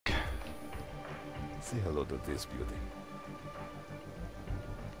Say hello to this beauty.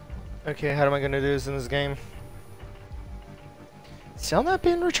 Okay, how am I gonna do this in this game? Still not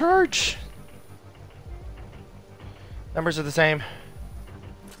being recharged. Numbers are the same.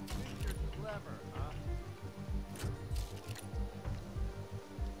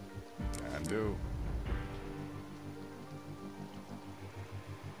 Can do.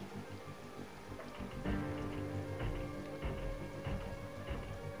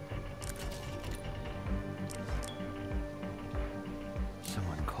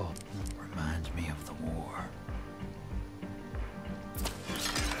 Someone called reminds me of the war.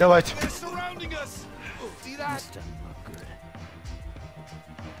 Do it. They're surrounding us! See that? This doesn't look good.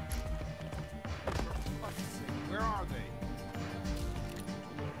 Where are they?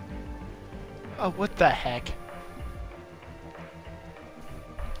 Oh, what the heck?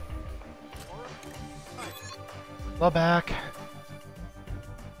 Fall back.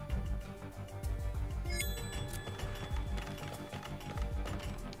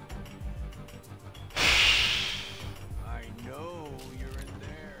 I know you're in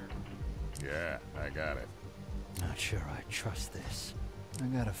there. Yeah, I got it. Not sure I trust this. I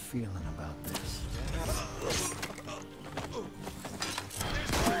got a feeling about this.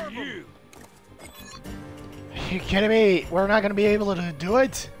 For you! Are you kidding me? We're not gonna be able to do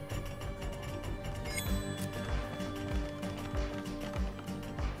it?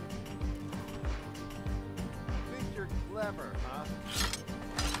 Think you're clever, huh?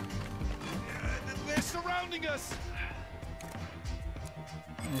 They're surrounding us!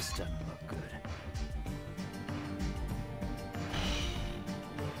 This doesn't look good.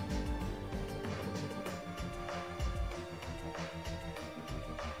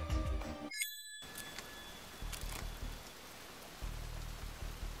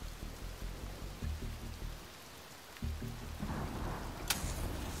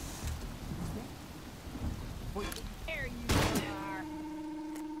 There you are.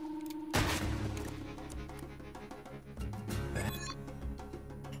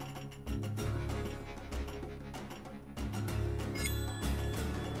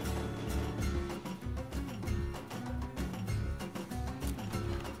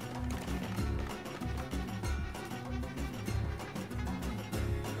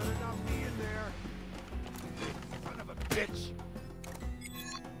 Better not be in there. Son of a bitch!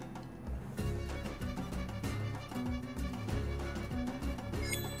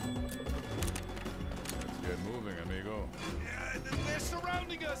 Let's get moving, amigo. They're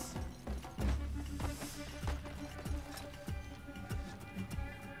surrounding us!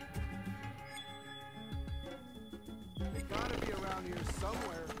 They gotta be around here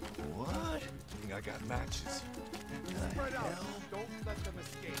somewhere. What? I think I got matches. Spread out. Don't let them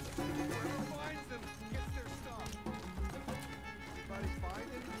escape. Whoever finds them gets their stuff. Anybody find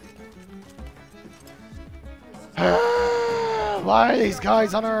anything? Why are these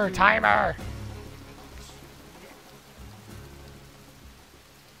guys on our timer?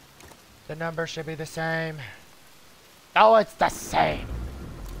 The number should be the same. Oh, it's the same.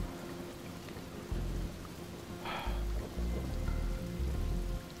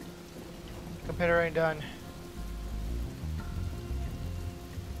 Computer ain't done.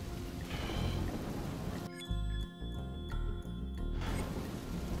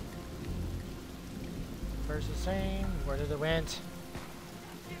 Numbers the same. Where did it went?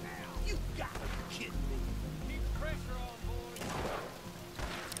 You gotta be kidding me. Keep pressure on, boys.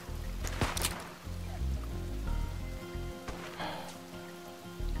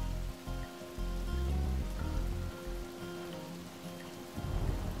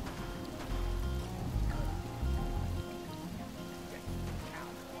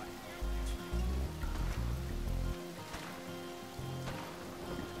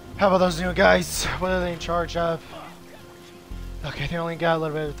 How about those new guys? What are they in charge of? Okay, they only got a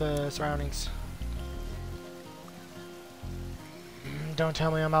little bit of the surroundings. Don't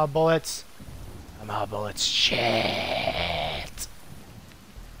tell me I'm out of bullets. I'm out of bullets. Shit.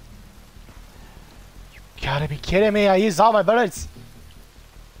 You gotta be kidding me. I used all my bullets.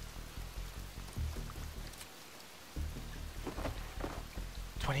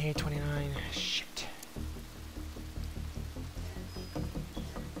 $28, $29. Shit.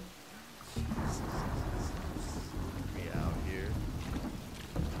 Me out here.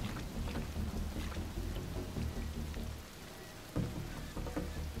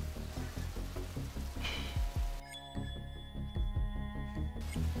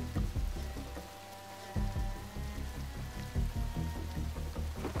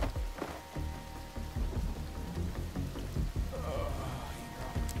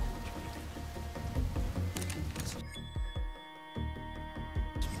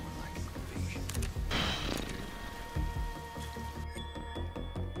 It's more like an invasion.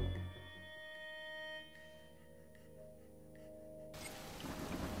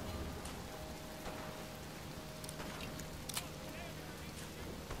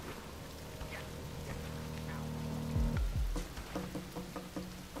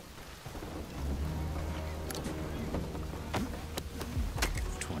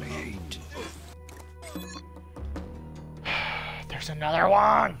 another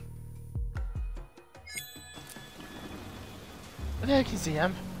one! Where the heck is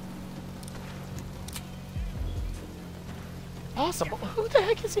him? Awesome. Who the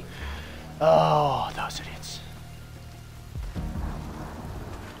heck is he? Oh, those idiots.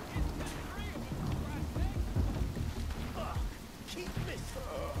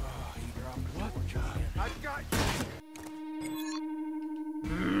 I've got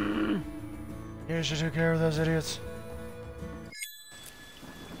You should take care of those idiots.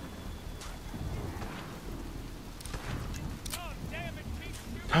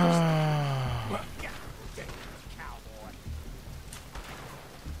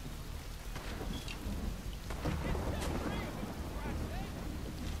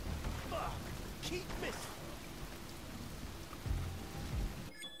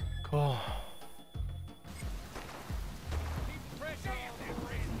 Cool.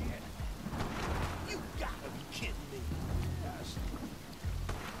 You gotta be kidding me.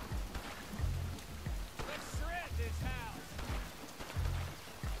 Let's shred this house.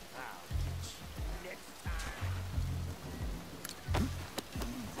 I'll get you next time.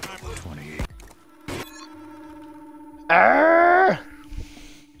 28. Arrgh!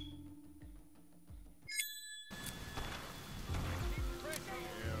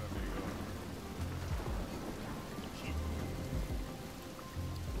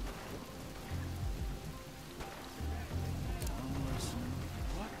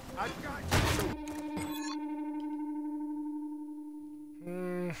 I've got you.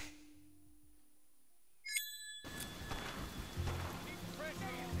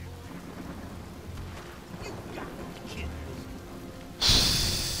 You gotta be kidding me.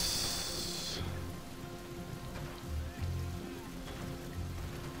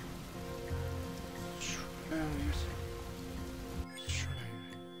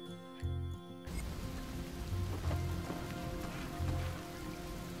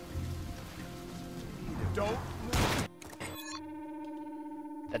 Don't move.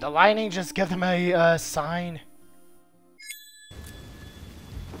 Did the lightning just give them a sign?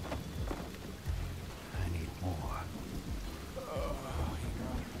 I need more.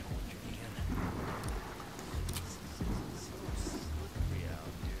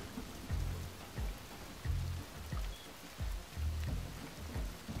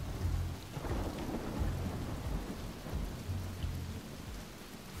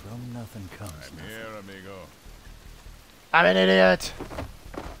 From nothing comes I'm nothing. here, amigo. I'm an idiot.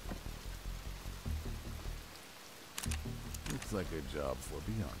 Looks like a job for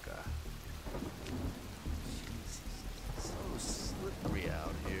Bianca. So slippery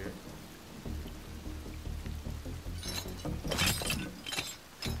out here.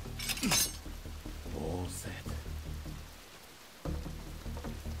 All set.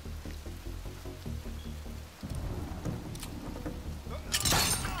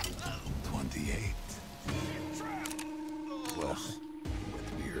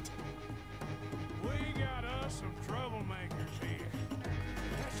 We got us some troublemakers here.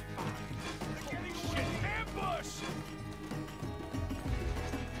 That's fine. They're getting shit ambushed.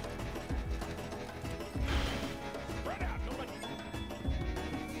 Spread out, nobody.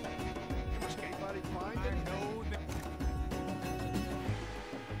 Anybody find it? I know that.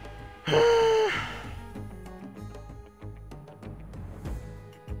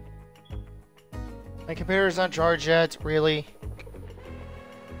 My computer's not charged yet, really.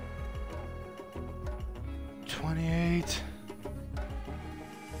 28.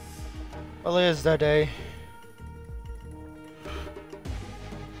 Well, it is that day.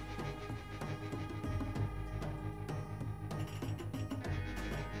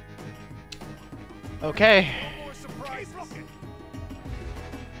 Okay. More surprises. Keep looking.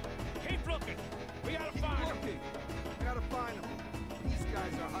 Keep looking. We gotta Keep find them. looking. Gotta find them. These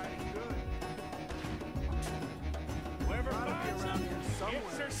guys are hiding good. Whoever Gotta be finds around them here gets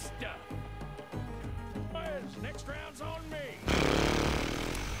somewhere. their stuff. Boys, next round's on me.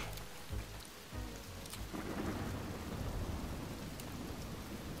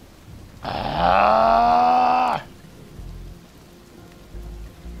 Ah!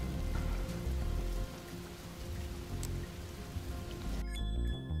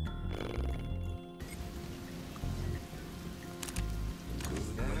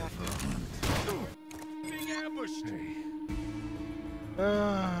 Being ambushed.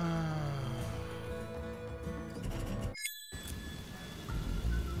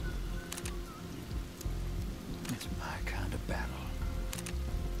 It's my kind of battle.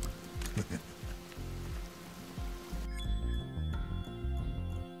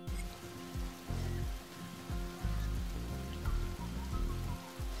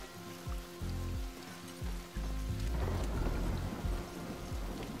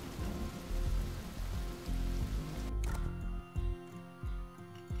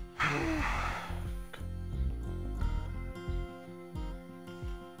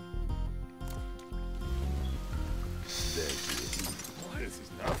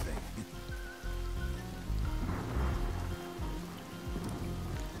 nothing.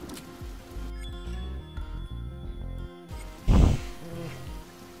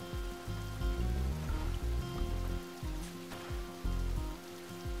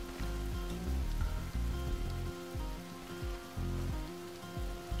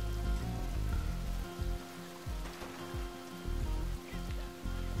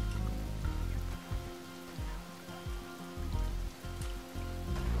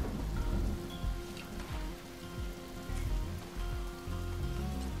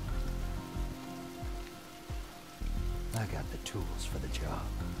 I got the tools for the job.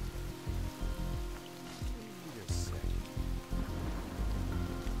 Wait a second.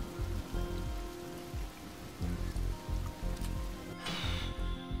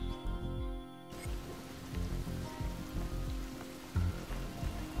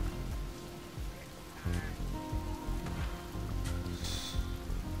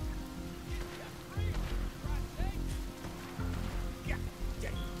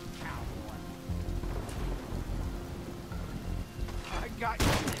 I got you.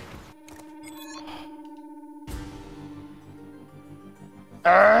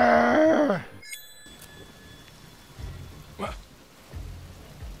 Arrgh!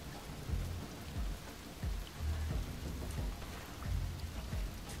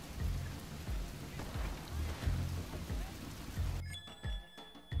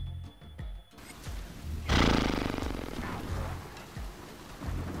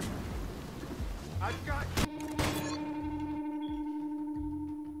 I got you.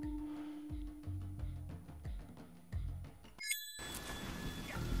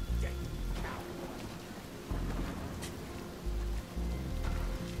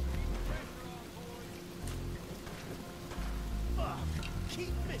 Keep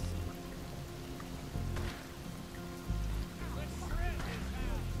missing. Let's shred this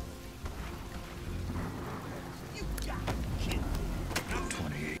house. You got it, kid.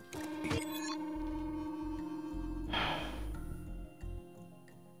 28.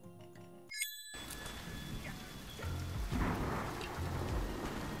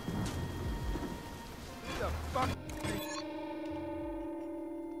 Who the fuck?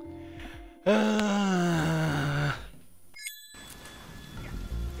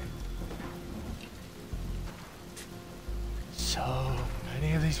 So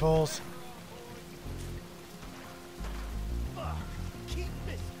many of these fools. Keep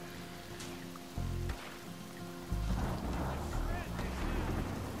missing.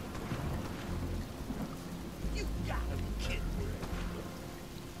 You got him, kid.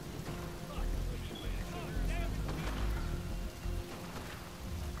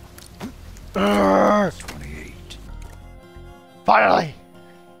 Arrgh! 28. Finally!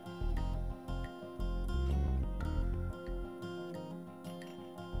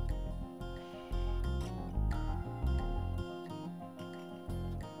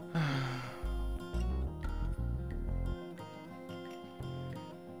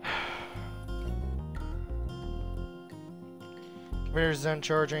 Computer's done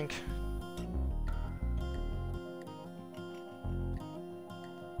charging.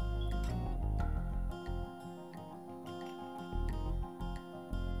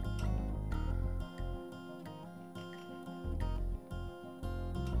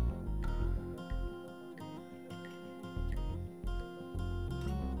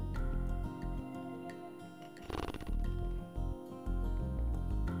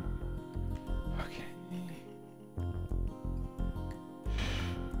 Okay.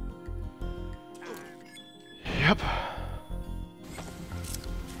 Yep.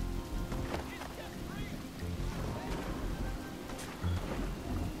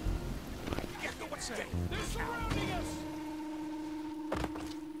 They're surrounding us.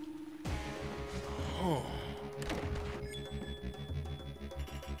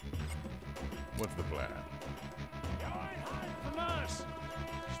 What's the plan? Y'all ain't hiding from us.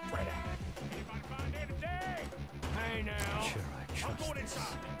 Spread out. Anybody find there today? Hey now. Sure, I I'm trust going this.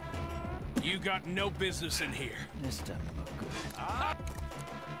 inside. You got no business in here. This doesn't look good. Found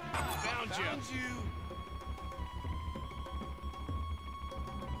you.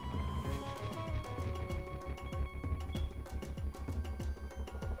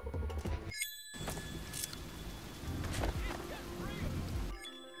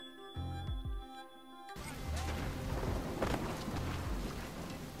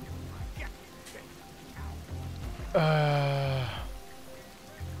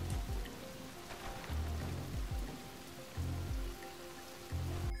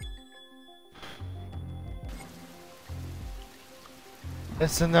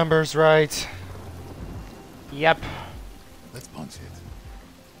 It's the numbers right. Yep. Let's punch it.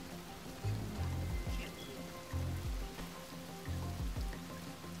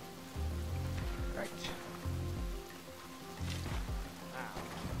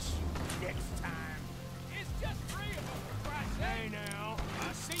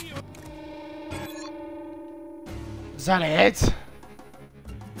 Is that it?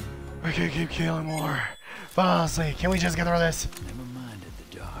 We can keep killing more. But honestly, can we just get through this? Never minded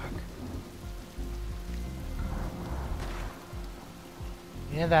the dark.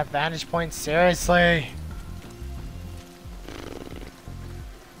 You need that vantage point, seriously?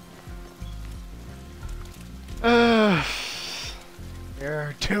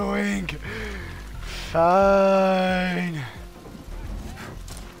 You're doing fine.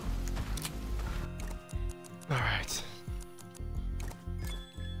 All right.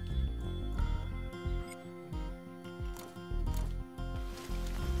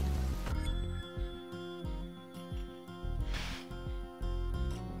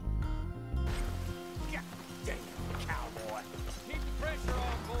 God damn, cowboy. Keep the pressure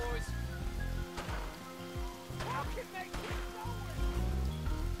on, boys. How can they keep going?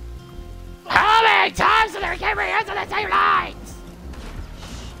 How many times did they keep reusing the same lines?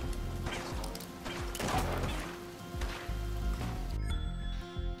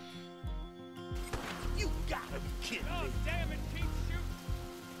 You gotta be kidding me. Damn it, keep shooting.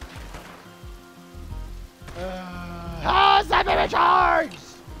 Oh, send me charge!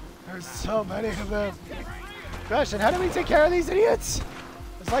 There's so many of them. Question, how do we take care of these idiots?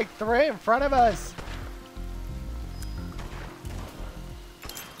 There's like 3 in front of us.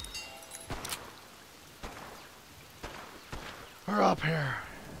 We're up here.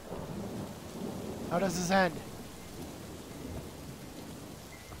 How does this end?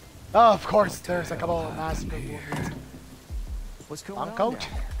 Oh, of course, there's a couple of massacre movies. What's going on? Uncoat?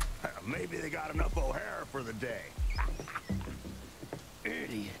 Maybe they got enough O'Hara for the day.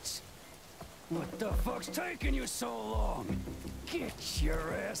 Idiots. What the fuck's taking you so long? Get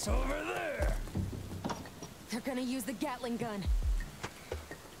your ass over there. They're gonna use the Gatling gun.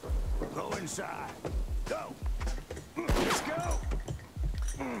 Go inside. Go. Let's go.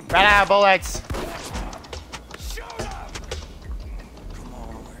 Ran out of bullets. Shut up! Come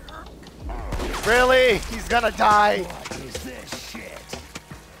on. Really? He's gonna die. What is this shit?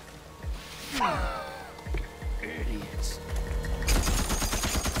 Idiots.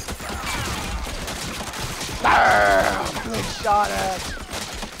 Good shot at.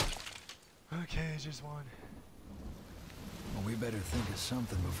 Okay, just one. Well, we better think of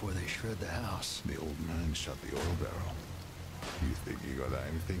something before they shred the house. The old man shot the oil barrel. You think you got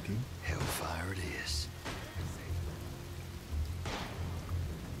I'm thinking? Hellfire it is.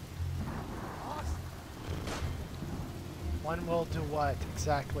 One will do what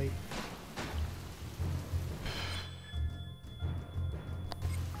exactly?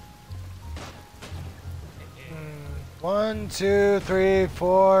 One, 2, 3,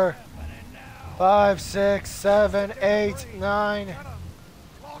 4, 5, 6, 7, 8, 9.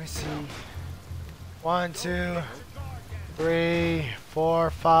 Let me see. 1, 2, 3, 4,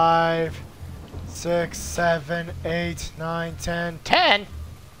 5, 6, 7, 8, 9, 10. 10? Is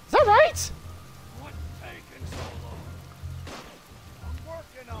that right? What's taking so long? I'm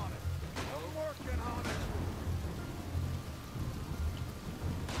working on it. I'm working on it.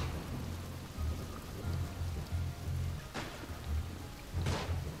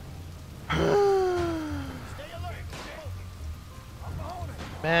 Stay alert. I'm on it.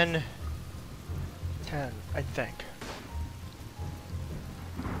 Men. 10, I think.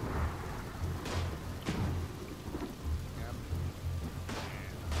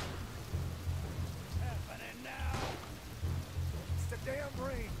 Happening now. It's the damn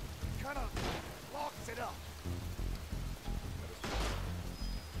rain. Kind of locks it up.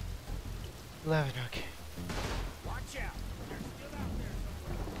 11, okay. Watch out. They're still out there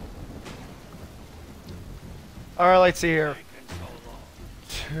somewhere. Alright, let's see here. Taking so long.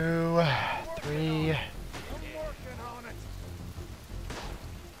 2, 3. I'm working on it.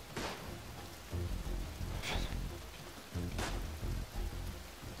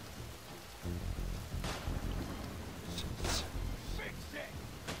 Fix it.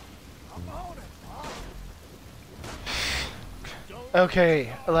 I'm on it, boss.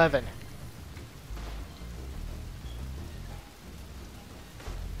 Okay, 11.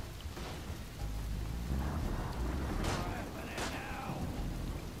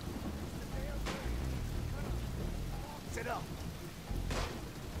 Sit up.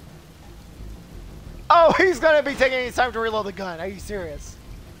 Oh, he's gonna be taking his time to reload the gun. Are you serious?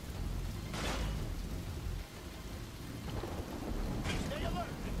 Stay alert.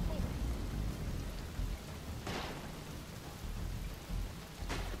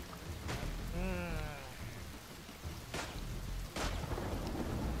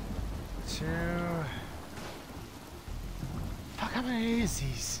 Two. Fuck, how many is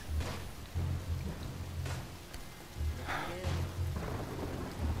these?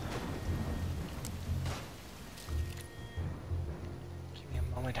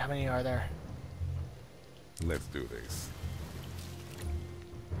 Wait, how many are there? Let's do this.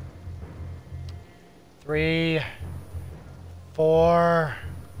 3, 4,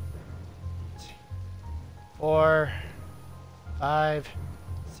 4, 5,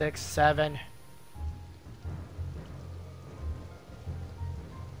 6, 7.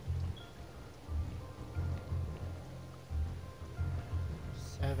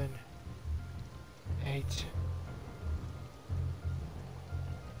 7, 8.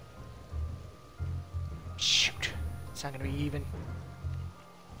 Shoot. It's not gonna be even.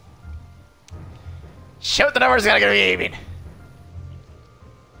 Shoot, the number's not gonna be even.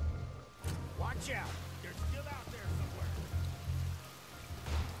 Watch out. They're still out there somewhere.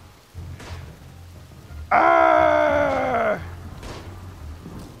 Arrgh!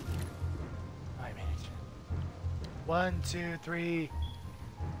 I made it. 1, 2, 3,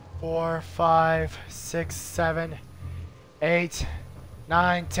 4, 5, 6, 7, 8,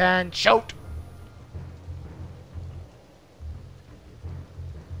 9, 10. Shoot!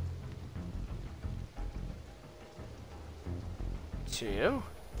 2,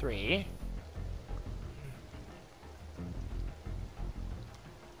 3.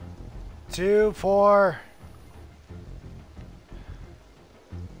 2, 4.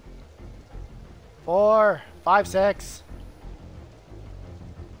 4, 5, 6.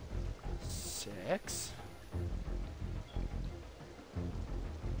 6.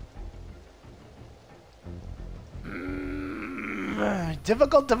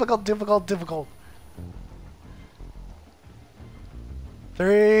 Difficult.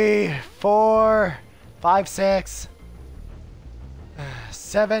 3, 4, 5, 6,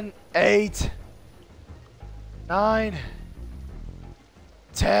 7, 8, 9,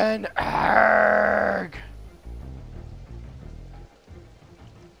 10. Arrgh!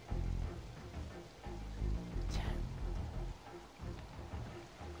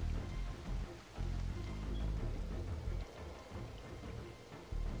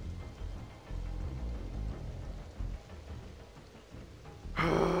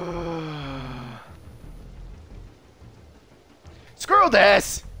 Screw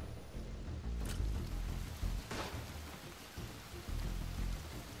this!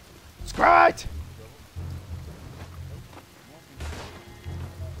 Screw it!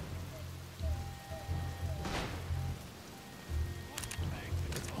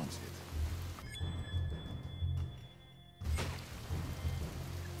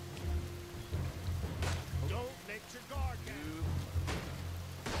 Don't let your guard down.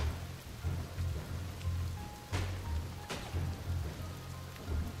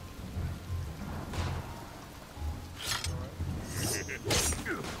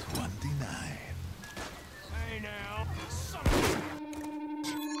 Hey now.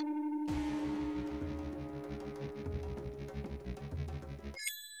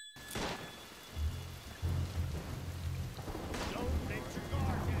 Don't let your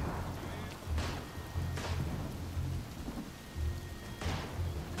guard down.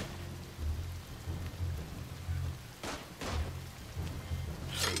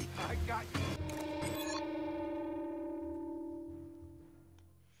 I got you.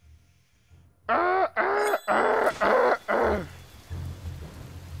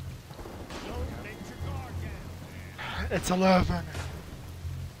 Don't let your guard down. It's 11.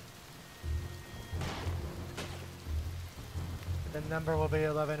 The number will be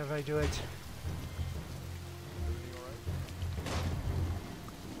 11 if I do it.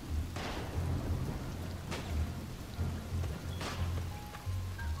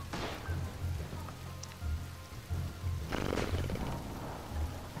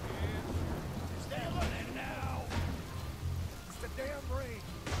 Stay alert now. It's the damn rain.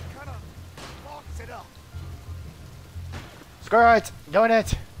 Kind of locks it up. Screw it! Doing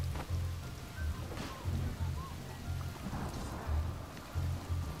it!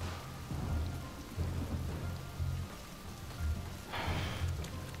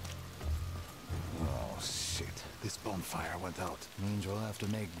 Oh, shit. This bonfire went out. Means we'll have to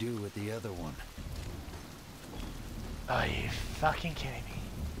make do with the other one. Are you fucking kidding me?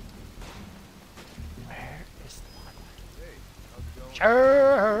 Where is the one? Hey, how's it going?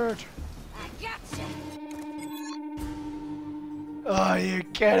 Church! I gotcha. Are you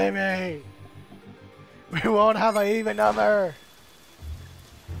kidding me? We won't have an even number.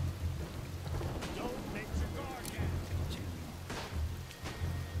 Don't let your guard down.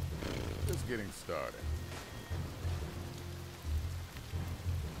 Just getting started.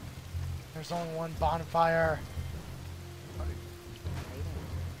 There's only one bonfire.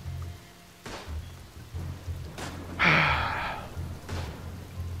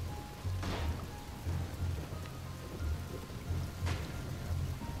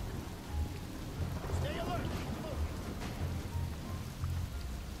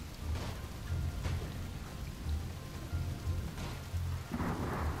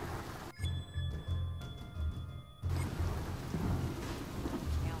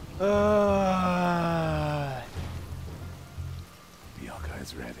 Bianca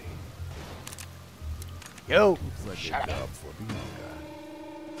is ready. Yo. Looks like Shut a up. job for Bianca.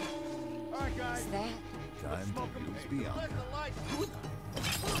 Alright, guys. Is that? Time Smoke to 'em. use Hey, Bianca. let the lights.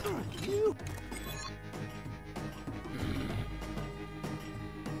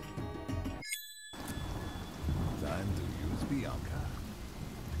 Time to use Bianca.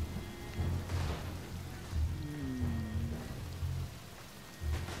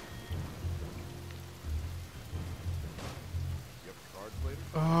 You have cards later?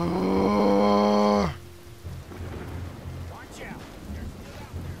 Watch out.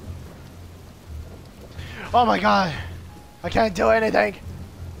 Oh my god. I can't do anything.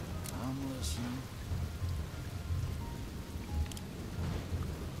 I'm listening.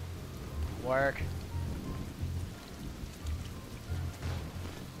 Work.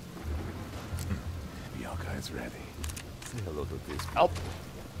 Bianca is ready. Say hello to this. Oh.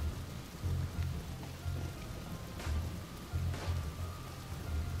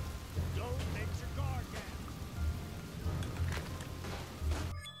 Don't let your guard down.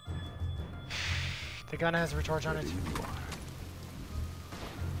 The gun has a recharge on it. Ready you are.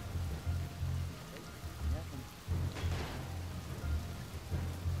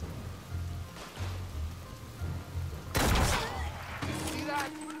 See that?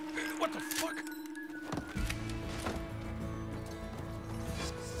 What the fuck?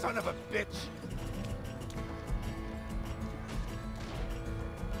 Son of a bitch!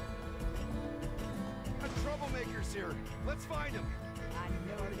 A troublemaker's here. Let's find him. I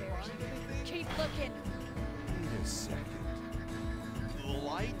know they're Find here. anything? Keep looking. Wait a second. The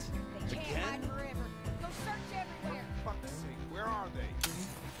light? They can't Again? hide forever. Go search everywhere. Fuck's sake, where are they?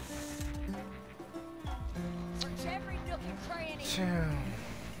 Search every nook and cranny.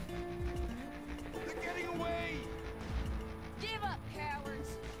 They're getting away! Give up, cowards.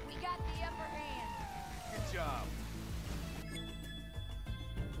 We got the upper hand. Good job.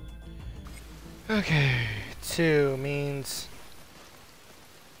 Okay. 2 means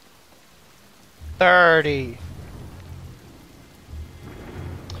 30.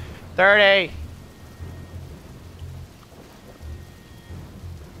 30.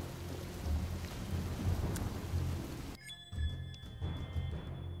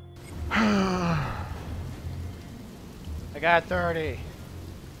 I got 30.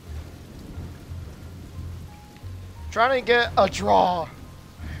 Trying to get a draw.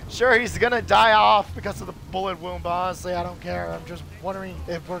 Sure, he's gonna die off because of the bullet wound, but honestly, I don't care. I'm just wondering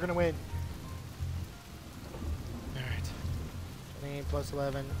if we're gonna win. Alright. 20 plus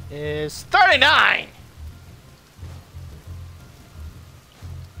 11 is 39!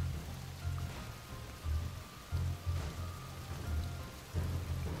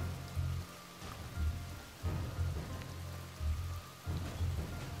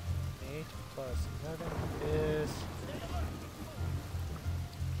 Plus 11 is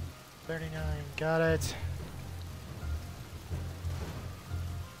 39. Got it.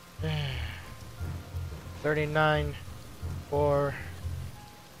 Yeah. 39 or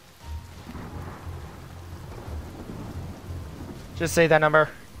just say that number.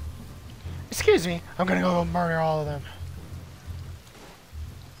 Excuse me. I'm gonna go murder all of them.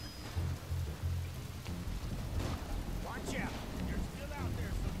 Watch out. You're still out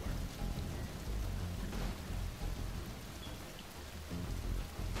there somewhere.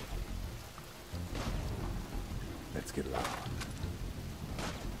 Let's get loud.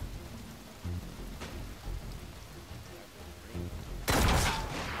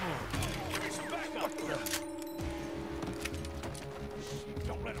 Give me some backup.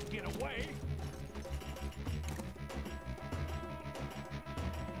 Don't let them get away.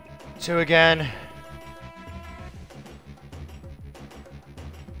 2 again.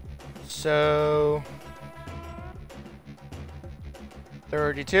 So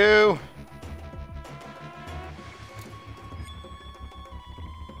 32.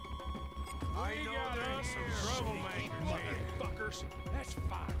 I know there's some troublemakers here. Motherfuckers. That's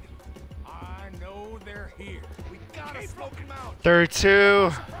fine. I know they're here. We gotta smoke him out.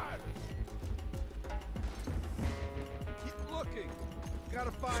 32. Keep looking.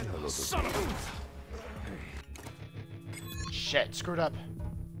 Gotta find him. Son of a... Shit, screwed up.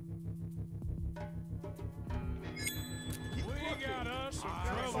 Keep We looking. got us some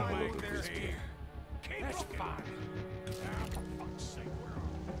Gotta find him. troublemakers here. That's fine. Now, for fuck's sake, where are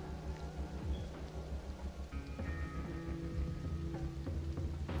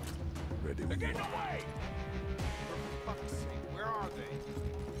Ready they? when They're you getting are. away! For fuck's sake, where are they?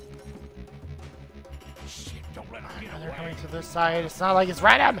 Shit, don't let them get They're away. coming to this side. It's not like it's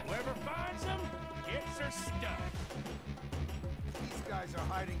random. Whoever finds them gets their stuff. These guys guys are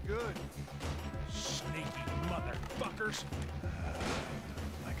hiding good. Sneaky motherfuckers.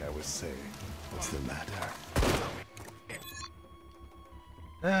 Like I was saying, what's the matter?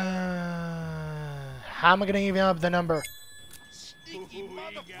 How am I gonna even up the number? Sneaky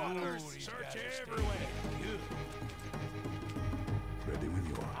motherfuckers. Search everywhere. Good. Ready when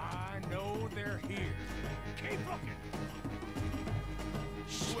you are. I know they're here. Keep looking.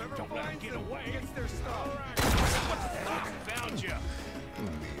 Whoever Don't let them finds get them away. gets their stuff. All right. Found you. Who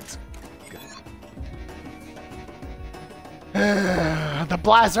needs The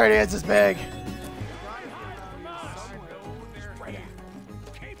blast radius is big.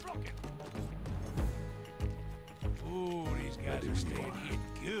 Ooh, these guys are staying hid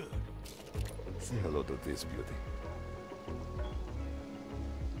good. Say hello to this beauty.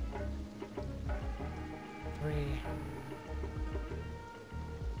 3.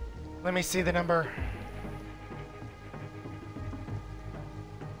 Let me see the number.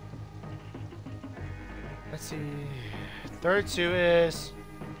 Let's see. 32 is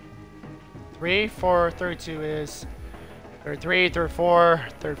 3, 4, 32 is 33, 34,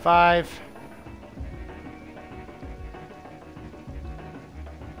 35.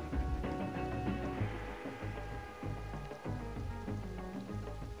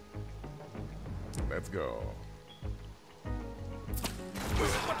 Let's go.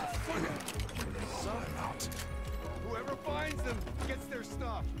 Whoever finds them gets their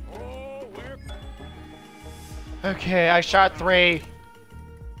stuff. Oh, we're Okay, I shot 3.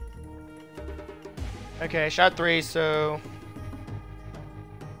 Okay, I shot 3, so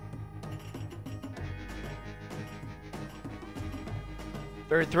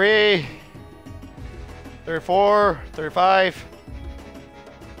 33, 34, 35,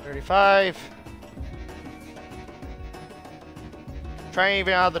 35. Try and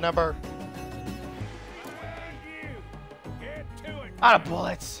even out the number. get to it. Out of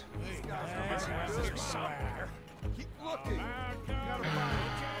bullets. Keep looking.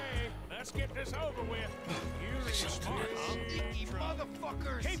 Okay, let's get this over with. You smart. Sneaky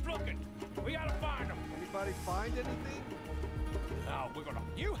motherfuckers. Keep looking. We gotta find them. Anybody find anything? Oh, we're gonna.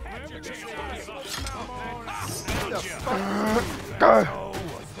 You had your chance. Come on. The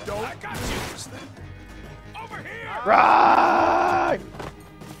I got you. Over here. Right.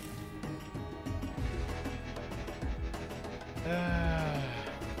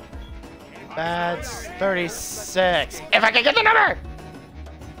 That's 36. If I can get the number.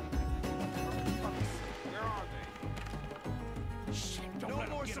 Where are they? Shit, don't No let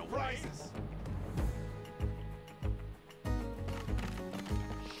more them get away. surprises.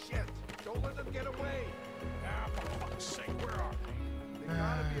 Shit! Don't let them get away. Ah, for fuck's sake, where are they? They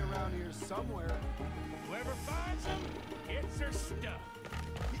gotta be around here somewhere. Whoever finds them gets their stuff.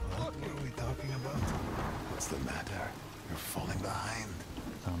 Keep What looking. are we talking about? What's the matter? You're falling behind.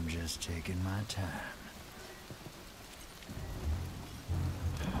 I'm just taking my time.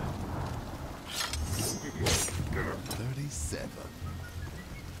 $37.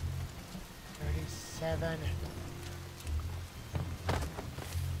 37.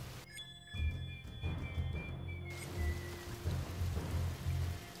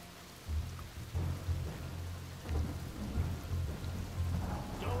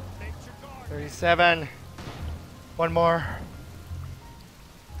 Don't let your guard. 37. One more.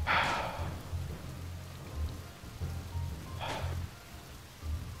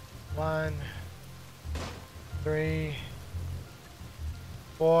 One, 3,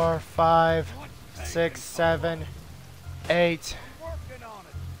 4, 5, 6, 7, 8, Working on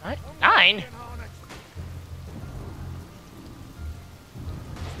it. 9. Working on it.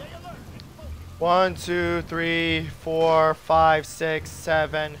 Stay alert and focus. 1, 2, 3, 4, 5, 6,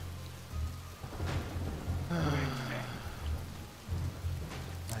 7. I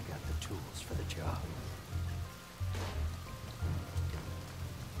got the tools for the job.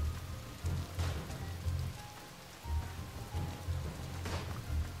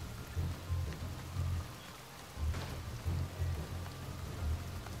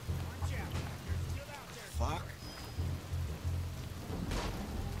 Fuck.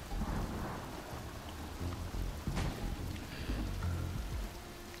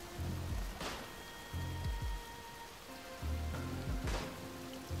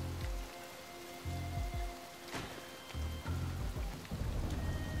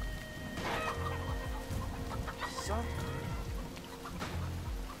 Something.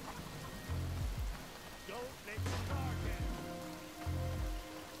 Don't let your guard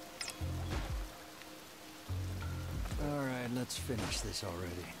down. All right, let's finish this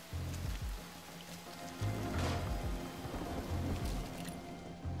already.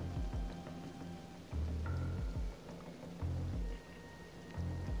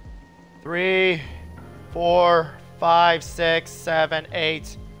 3, 4, 5, 6, 7,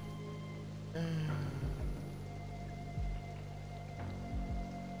 8.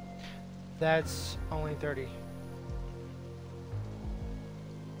 That's only 30.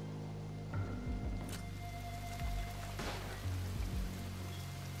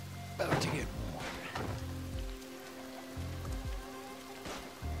 About to get warm.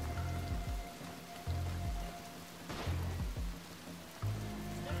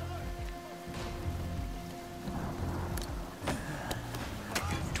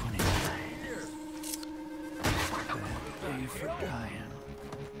 Pay for dying.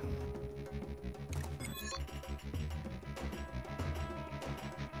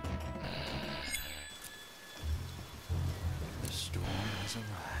 The storm has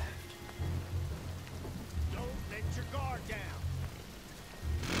arrived. Don't let your guard down.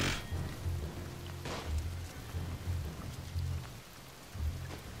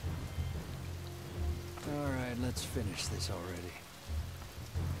 All right, let's finish this already.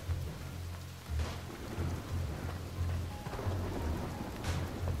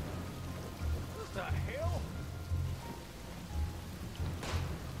 What the hell?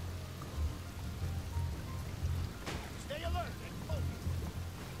 Stay alert and focus.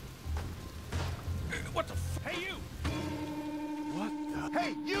 What the Hey, you! What the?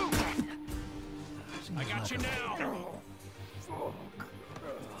 Hey, you! I got you now!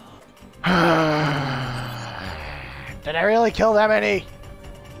 Did I really kill that many?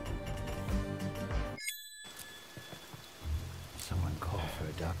 Someone call for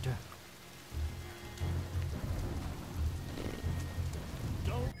a doctor?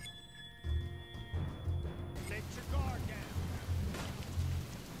 Don't let your guard down.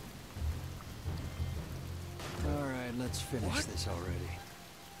 All right, let's finish this already.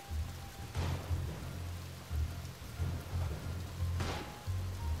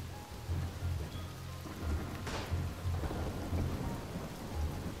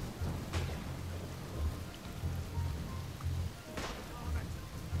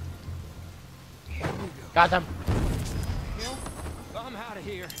 Got them. I'm out of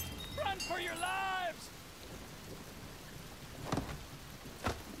here. Run for your lives!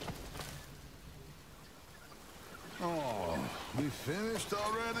 Oh, we finished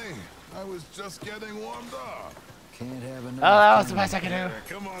already? I was just getting warmed up. Can't have enough. Oh, that was the best I could do.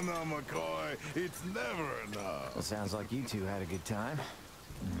 Come on now, McCoy. It's never enough. Well, sounds like you two had a good time.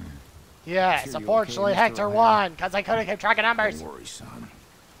 Yes, Sure you unfortunately okay, Mr. Hector O'Hara? won because I couldn't keep track of numbers. Don't worry, son.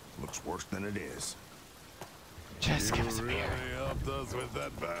 Looks worse than it is. Just give us a You beer. really helped us with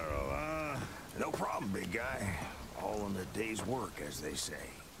that barrel, huh? No problem, big guy. All in the day's work, as they say.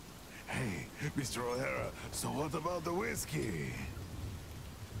 Hey, Mr. O'Hara, so what about the whiskey?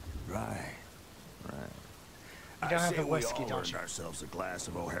 Right. You don't have say the we whiskey, all don't earned you? ourselves a glass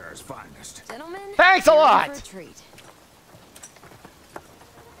of O'Hara's finest. Gentlemen, Thanks a you're in lot. for a treat.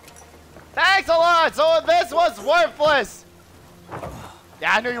 Thanks a lot! So this was worthless!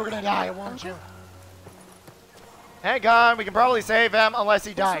 Yeah, I knew you were gonna die, weren't you? Hang on, we can probably save him unless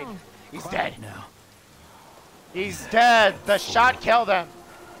he died. wrong? He's dead. Now, He's dead. The shot killed him.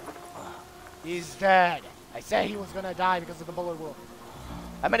 He's dead. I said he was gonna die because of the bullet wound.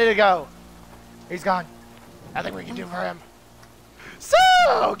 A minute ago. He's gone. Nothing we can do for him.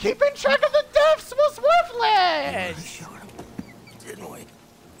 So, keeping track of the deaths was worthless! shot him, didn't we?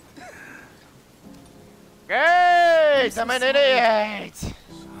 Great! I'm an idiot!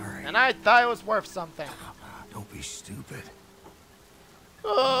 Sorry. And I thought it was worth something. Don't be stupid.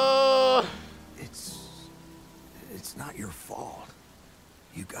 Oh, It's not your fault.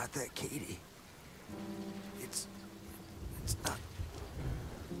 You got that, Katie. It's not.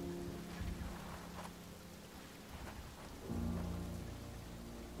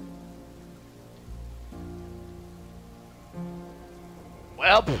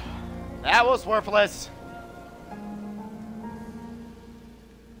 well, that was worthless.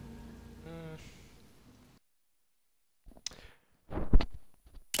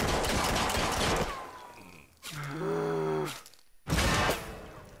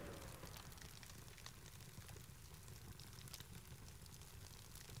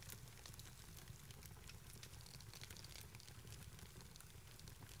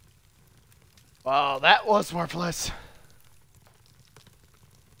 Well, that was worthless.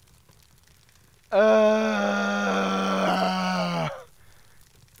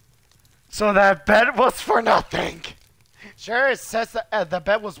 So that bet was for nothing. Sure, it says that, the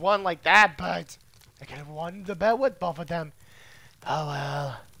bet was won like that, but I could have won the bet with both of them. Oh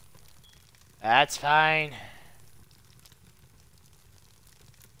well. That's fine.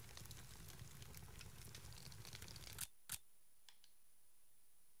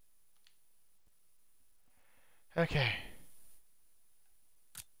 Okay.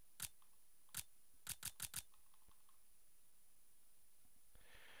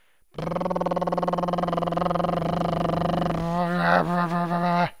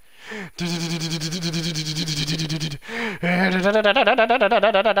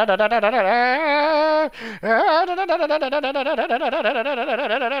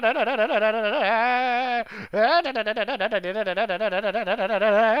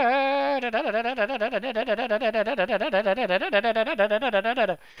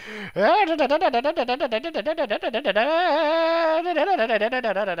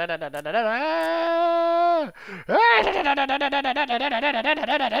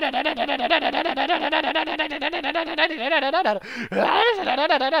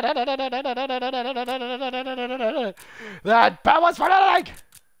 That bell was for nothing!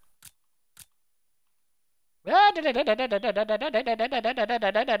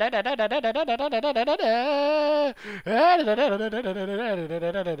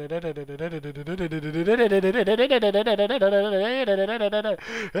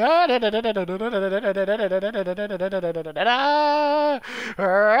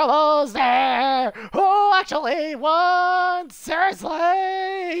 Almost there! Who actually won? Seriously?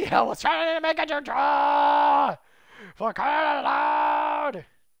 I was trying to make it your draw! For crying out loud!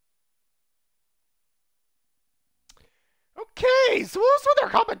 Okay, so who's with their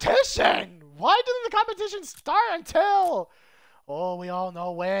competition? Why didn't the competition start until... Oh, we all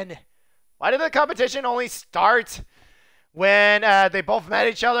know when. Why did the competition only start when they both met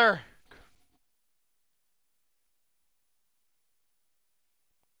each other?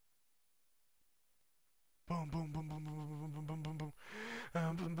 Boom, boom, boom, boom, boom, boom, boom, boom, boom,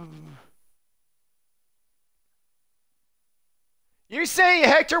 boom, boom, boom. You say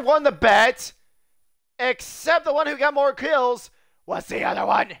Hector won the bet, except the one who got more kills was the other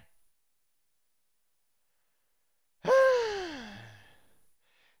one.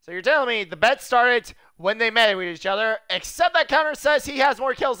 So you're telling me the bet started when they met with each other, except that counter says he has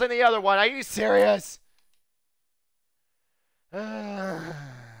more kills than the other one. Are you serious?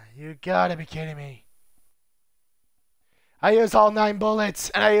 You gotta be kidding me. I used all 9 bullets,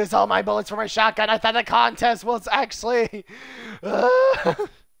 and I used all my bullets for my shotgun. I thought the contest was actually...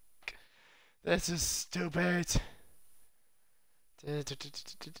 This is stupid.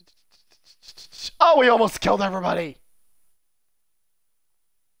 Oh, we almost killed everybody.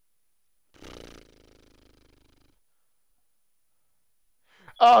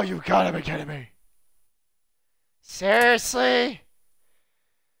 Oh, you gotta be kidding me. Seriously?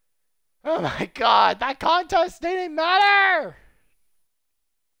 Oh my god, that contest didn't matter!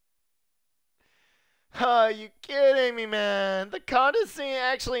 Oh, you kidding me, man? The contest didn't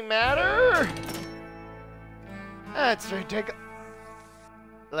actually matter? That's ridiculous.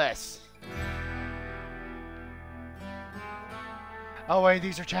 Oh wait,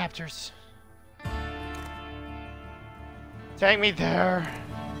 these are chapters. Take me there.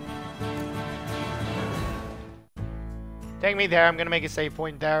 Take me there, I'm gonna make a save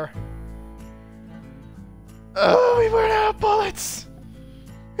point there. Oh, we ran out of bullets!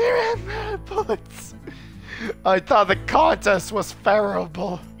 We ran out of bullets! I thought the contest was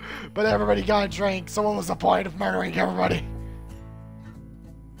favorable, but everybody got a drink, so what was the point of murdering everybody?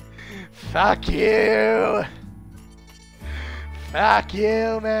 Fuck you! Fuck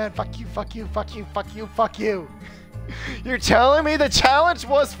you, man! Fuck you, fuck you, fuck you, fuck you, fuck you! You're telling me the challenge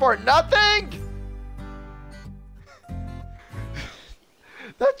was for nothing?!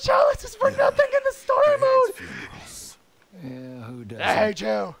 The challenge is for nothing in the story mode! Yeah, who does? I hate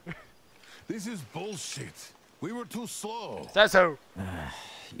you! This is bullshit. We were too slow. Says who?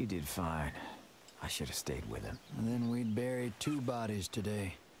 You did fine. I should have stayed with him. And then we'd buried 2 bodies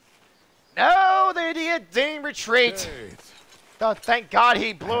today. No, the idiot didn't retreat! Wait. Oh, thank God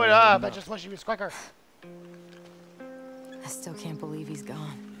he blew it up. I just wish he was quicker. I still can't believe he's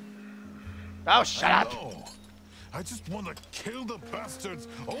gone. Oh, shut up! No. I just want to kill the bastards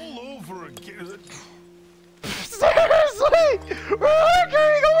all over again. Seriously? We're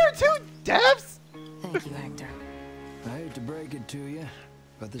arguing over 2 deaths? Thank you, Hector. I hate to break it to you,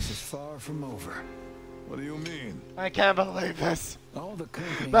 but this is far from over. What do you mean? I can't believe this. All the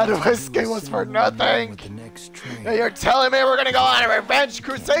company That has to do whiskey is was send for one man nothing. with the next train. Now you're telling me we're gonna go on a revenge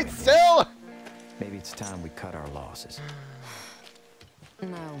crusade still? Maybe it's time we cut our losses.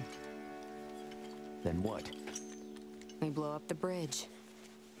 No, Then what? we blow up the bridge.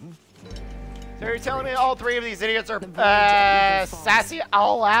 So you're telling me all 3 of these idiots are The bridge at Eagle Falls. sassy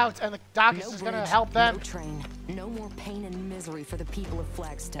all out and the doc is No just bridge, gonna help them? no train, no more pain and misery. misery for the people of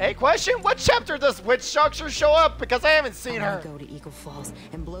Flagstone. Hey, question: what chapter does Witch Doctor show up? Because I haven't seen her. Go to Eagle Falls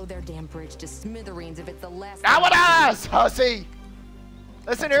and blow their damn bridge to smithereens if it's the last. Now what us, hussy?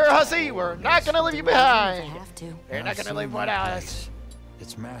 Listen here, hussy. We're not gonna leave you behind. Have to. You're not gonna leave without us.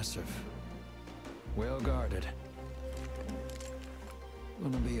 It's massive. Well guarded.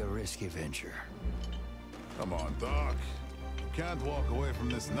 Gonna be a risky venture. Come on, Doc. You can't walk away from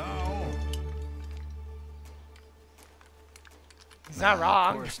this now. He's not wrong.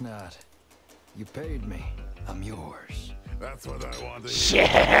 Of course not. You paid me. I'm yours. That's what I want to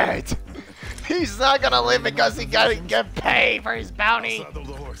Shit! He's not gonna live because he gotta get paid for his bounty. saddle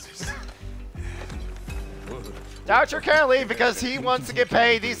the horses. Doctor can't leave because he wants to get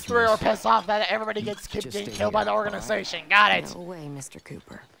paid. These three are pissed off that everybody gets getting killed by the organization. Got it. No way, Mr.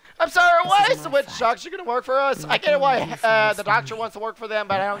 Cooper. I'm sorry, why This is is the my Witch fact. Doctor gonna work for us? I get why the Doctor wants to work for them,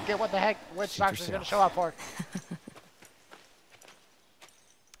 but I don't get what the heck Witch Doctor's gonna show up for.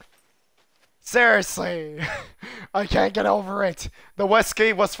 Seriously, I can't get over it. The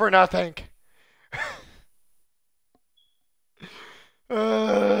whiskey was for nothing. You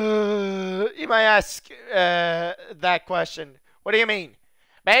might ask that question. What do you mean?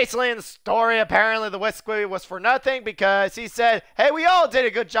 Basically, in the story, apparently the whiskey was for nothing because he said, hey, we all did a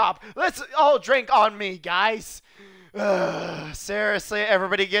good job. Let's all drink on me, guys. Seriously,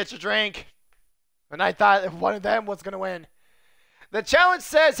 everybody get your drink. And I thought one of them was going to win. The challenge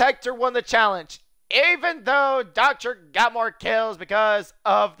says Hector won the challenge, even though Doctor got more kills because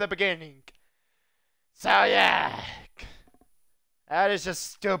of the beginning. So, yeah. That is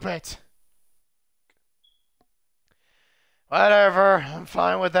just stupid. Whatever, I'm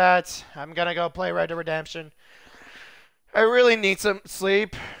fine with that. I'm gonna go play Red Dead Redemption. I really need some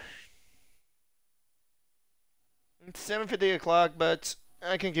sleep. It's 7:50 o'clock, but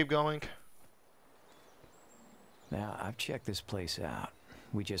I can keep going. Now, I've checked this place out.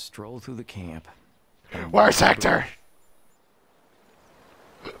 We just strolled through the camp. Where's Hector?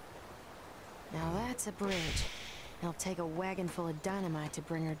 Now that's a bridge. It'll take a wagon full of dynamite to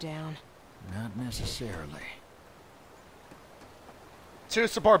bring her down. Not necessarily. 2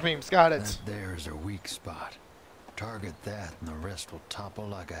 support beams, got it. That there's a weak spot. Target that and the rest will topple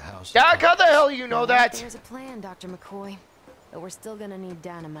like a house. Doc, how the hell you know that? There's a plan, Dr. McCoy. But we're still gonna need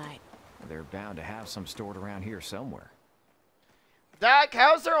dynamite. They're bound to have some stored around here somewhere. Doc,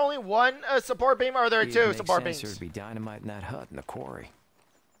 how's there only one support beam, or are there 2 It makes support sense beams? There'd be dynamite in that hut in the quarry.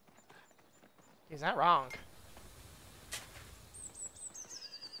 He's not wrong.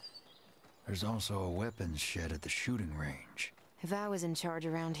 There's also a weapons shed at the shooting range. If I was in charge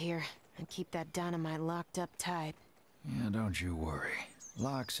around here, I'd keep that dynamite locked up tight. Yeah, don't you worry.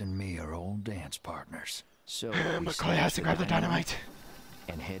 Locke and me are old dance partners. So McCoy has to grab the dynamite.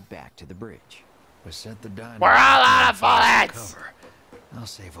 and head back to the bridge. We set the dynamite. We're all out of bullets! Cover. I'll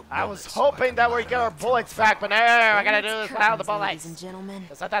save a I was bullet so I hoping can that we light get our up the bullets fire. back, but no, I gotta do this Curtains, without the ladies bullets. and gentlemen.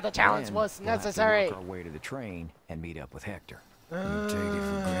 Because I thought the challenge Then was we'll have to necessary. work our way to the train and meet up with Hector. You take it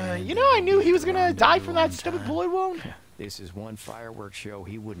for granted You that know, I we knew he need was to gonna rendezvous die from that on stupid time. bullet wound. This is one fireworks show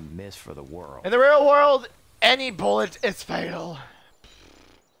he wouldn't miss for the world. In the real world, any bullet is fatal.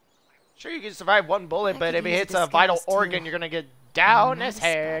 Sure, you can survive one bullet, I but could if it use hits a a vital disguise, too. organ, you're gonna get I down might as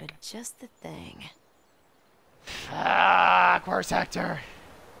have spotted heck. just the thing. Fuck, where's Hector?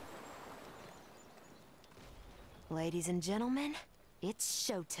 Ladies and gentlemen, it's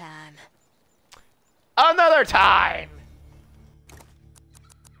showtime. Another time!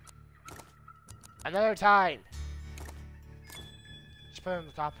 Another time. Just put it on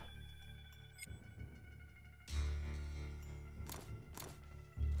the top.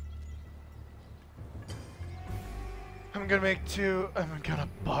 I'm gonna make 2. I'm gonna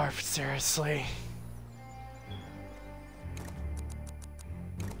barf, seriously.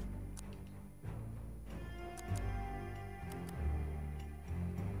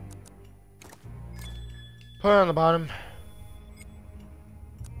 Put it on the bottom.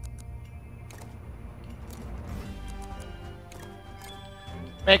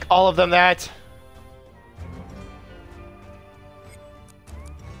 Make all of them that.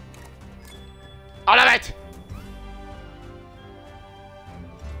 All of it!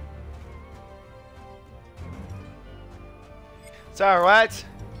 So what?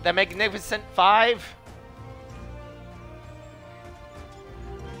 The Magnificent Five?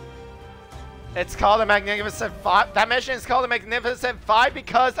 It's called the Magnificent Five. That mission is called the Magnificent Five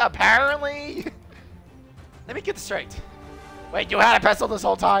because apparently... Let me get this straight. Wait, you had a pistol this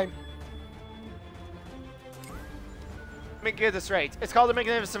whole time? Let me get this straight. It's called the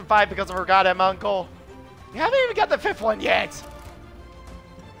Magnificent Five because I forgot him, Uncle. You haven't even got the 5th one yet.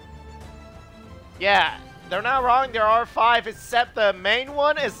 Yeah, they're not wrong. There are 5, except the main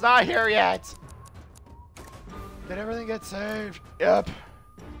one is not here yet. Did everything get saved? Yep.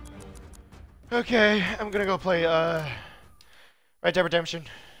 Okay, I'm gonna go play Red Dead Redemption.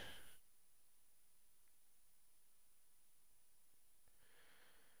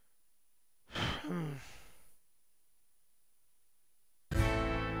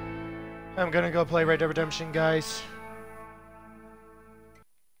 I'm gonna go play Red Dead Redemption, guys.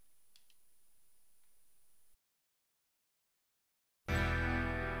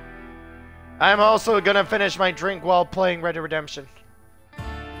 I'm also gonna finish my drink while playing Red Dead Redemption.